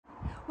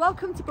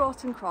Welcome to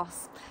Broughton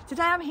Cross.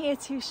 Today I'm here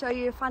to show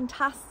you a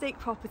fantastic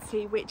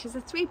property which is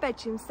a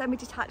 3-bedroom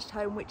semi-detached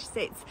home which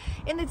sits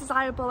in the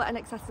desirable and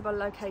accessible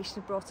location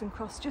of Broughton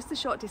Cross, just a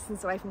short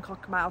distance away from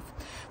Cockermouth.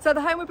 So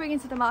the home we're bringing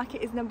to the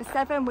market is number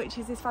 7, which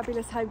is this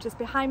fabulous home just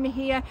behind me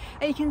here,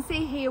 and you can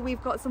see here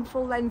we've got some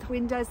full length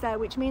windows there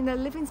which mean the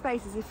living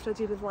spaces is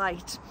flooded with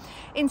light.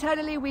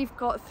 Internally we've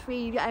got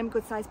 3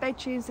 good sized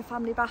bedrooms, a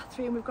family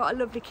bathroom, we've got a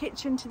lovely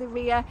kitchen to the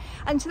rear,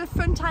 and to the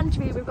front and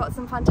rear we've got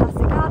some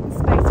fantastic garden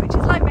space which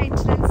is low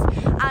maintenance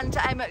and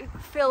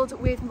filled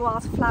with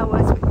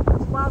wildflowers,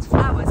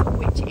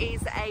 which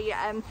is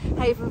a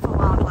haven for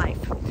wildlife.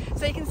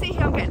 So you can see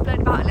here I'm getting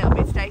blown about a little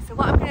bit today, so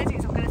what I'm going to do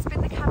is I'm going to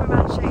spin the camera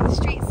around, show you the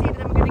street scene, and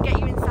then we're going to get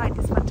you inside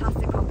this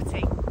fantastic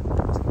property.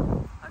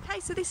 Okay,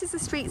 so this is the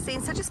street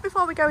scene. So just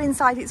before we go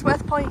inside, it's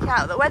worth pointing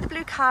out that where the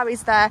blue car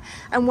is there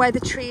and where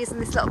the tree is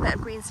and this little bit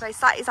of green space,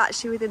 that is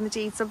actually within the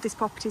deeds of this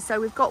property. So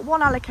we've got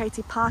one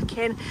allocated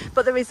parking,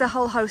 but there is a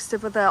whole host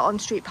of other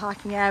on-street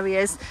parking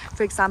areas.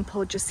 For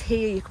example, just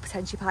here you could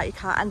potentially park your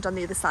car, and on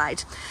the other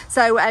side.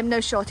 So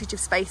no shortage of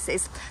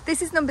spaces.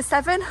 This is number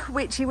 7,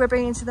 which we're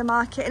bringing to the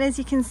market, and as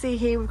you can see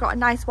here, we've got a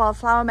nice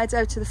wildflower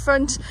meadow to the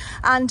front,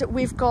 and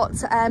we've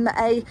got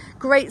a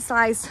great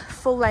size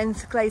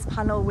full-length glazed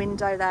panel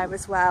window there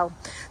as well.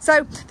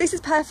 So this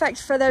is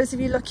perfect for those of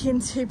you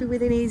looking to be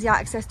within easy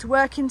access to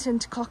Workington,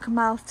 to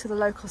Cockermouth, to the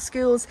local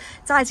schools.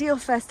 It's ideal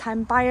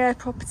first-time buyer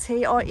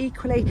property, or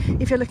equally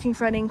if you're looking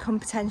for an income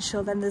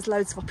potential, then there's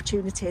loads of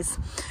opportunities.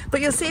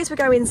 But you'll see as we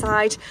go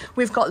inside,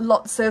 we've got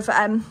lots of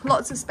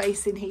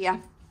space in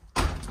here.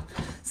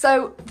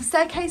 So the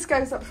staircase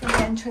goes up from the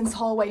entrance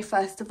hallway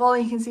first of all.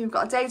 You can see we've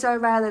got a dado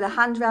rail and a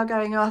handrail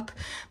going up.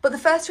 But the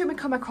first room we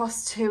come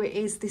across to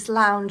is this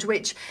lounge,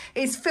 which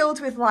is filled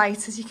with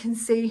light. As you can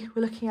see,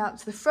 we're looking out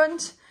to the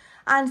front.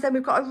 And then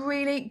we've got a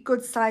really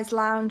good sized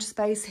lounge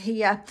space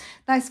here.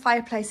 Nice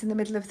fireplace in the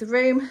middle of the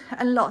room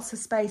and lots of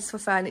space for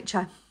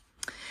furniture.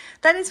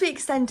 Then as we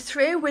extend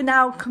through, we're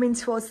now coming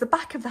towards the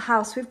back of the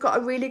house. We've got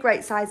a really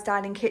great sized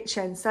dining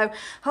kitchen. So a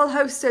whole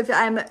host of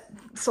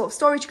sort of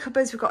storage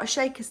cupboards. We've got a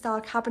shaker style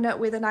cabinet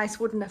with a nice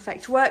wooden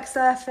effect work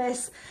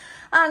surface.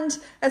 And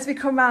as we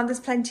come around,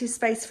 there's plenty of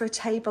space for a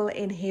table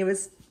in here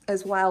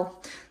as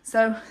well.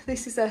 So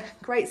this is a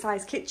great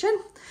sized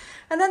kitchen.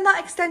 And then that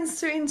extends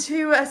through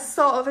into a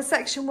sort of a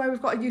section where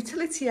we've got a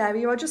utility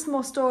area or just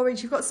more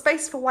storage. You've got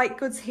space for white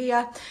goods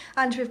here,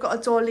 and we've got a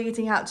door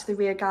leading out to the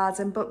rear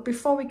garden. But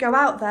before we go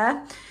out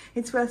there,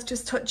 it's worth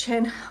just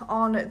touching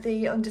on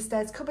the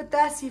understairs cupboard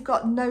there. So you've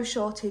got no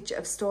shortage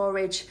of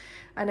storage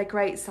and a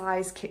great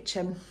size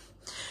kitchen.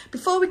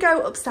 Before we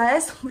go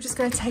upstairs, we're just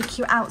going to take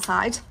you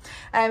outside.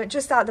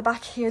 Just out the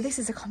back here, this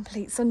is a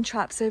complete sun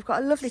trap. So we've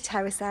got a lovely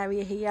terrace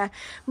area here,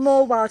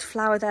 more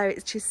wildflower there,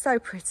 it's just so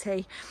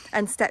pretty,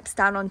 and steps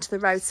down onto the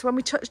road. So when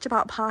we touched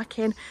about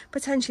parking,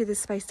 potentially there's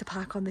space to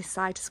park on this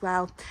side as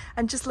well.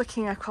 And just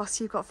looking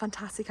across, you've got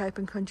fantastic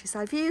open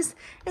countryside views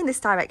in this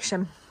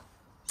direction.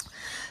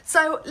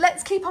 So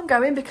let's keep on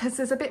going because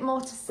there's a bit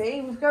more to see.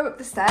 We'll go up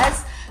the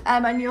stairs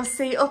and you'll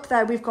see up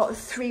there we've got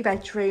 3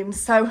 bedrooms.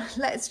 So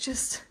let's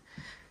just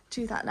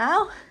do that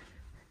now.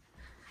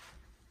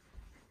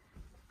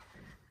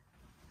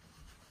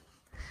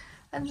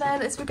 And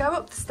then as we go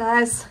up the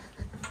stairs,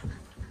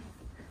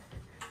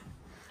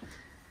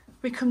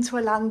 we come to a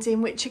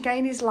landing, which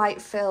again is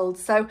light filled.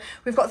 So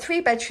we've got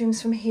 3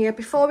 bedrooms from here.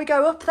 Before we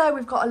go up there,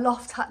 we've got a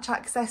loft hatch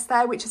access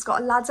there, which has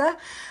got a ladder.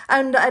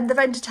 And the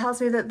vendor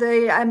tells me that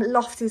the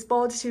loft is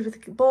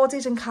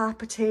boarded and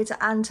carpeted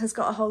and has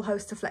got a whole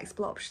host of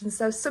flexible options.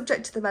 So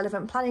subject to the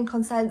relevant planning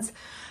consents,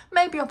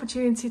 maybe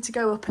opportunity to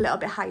go up a little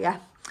bit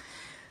higher.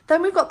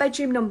 Then we've got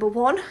bedroom number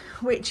 1,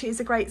 which is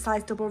a great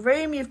size double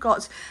room. You've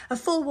got a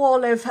full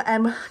wall of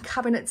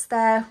cabinets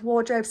there,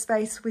 wardrobe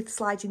space with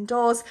sliding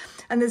doors,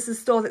 and there's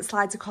a door that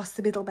slides across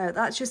the middle bit.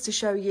 That's just to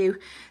show you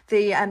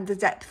the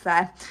depth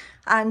there.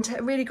 And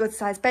a really good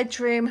size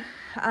bedroom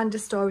and a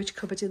storage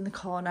cupboard in the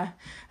corner.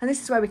 And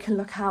this is where we can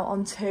look out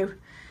onto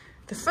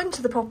the front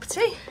of the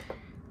property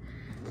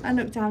and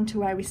look down to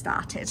where we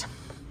started.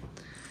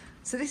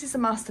 So this is the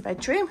master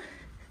bedroom.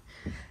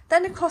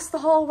 Then across the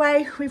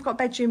hallway, we've got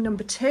bedroom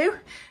number 2.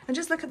 And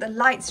just look at the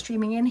light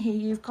streaming in here.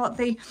 You've got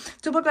the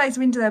double glazed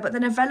window there, but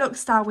then a Velux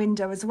style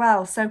window as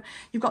well. So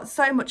you've got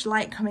so much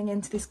light coming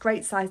into this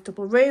great sized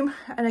double room.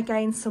 And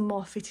again, some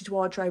more fitted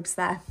wardrobes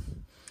there.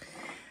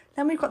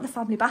 Then we've got the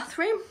family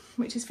bathroom,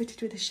 which is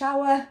fitted with a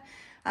shower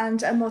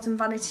and a modern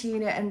vanity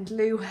unit and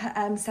loo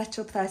set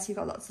up there. So you've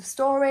got lots of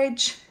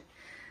storage.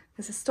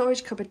 There's a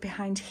storage cupboard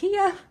behind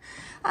here.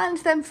 And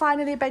then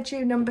finally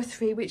bedroom number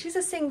 3, which is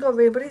a single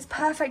room, but it's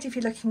perfect if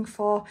you're looking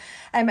for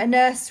a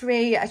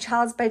nursery, a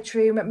child's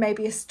bedroom,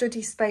 maybe a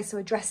study space or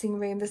a dressing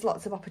room. There's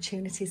lots of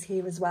opportunities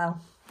here as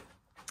well.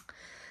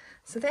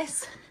 So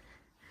this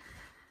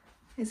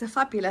is a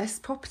fabulous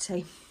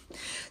property.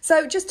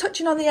 So just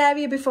touching on the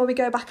area before we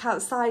go back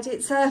outside,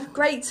 it's a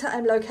great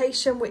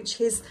location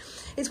which is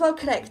It's well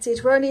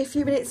connected. We're only a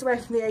few minutes away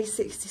from the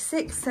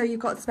A66, so you've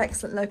got some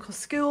excellent local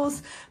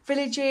schools,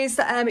 villages.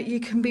 You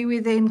can be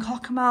within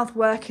Cockermouth,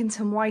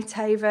 Workington,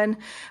 Whitehaven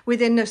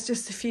within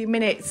just a few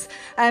minutes.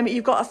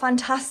 You've got a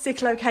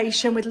fantastic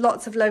location with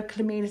lots of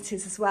local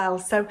amenities as well.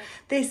 So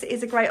this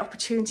is a great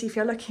opportunity if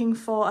you're looking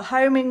for a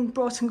home in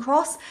Broughton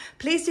Cross.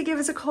 Please do give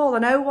us a call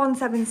on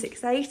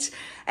 01768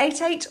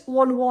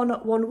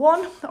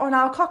 881111 or on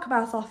our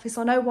Cockermouth office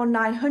on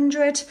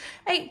 01900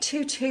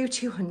 822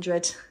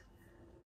 200.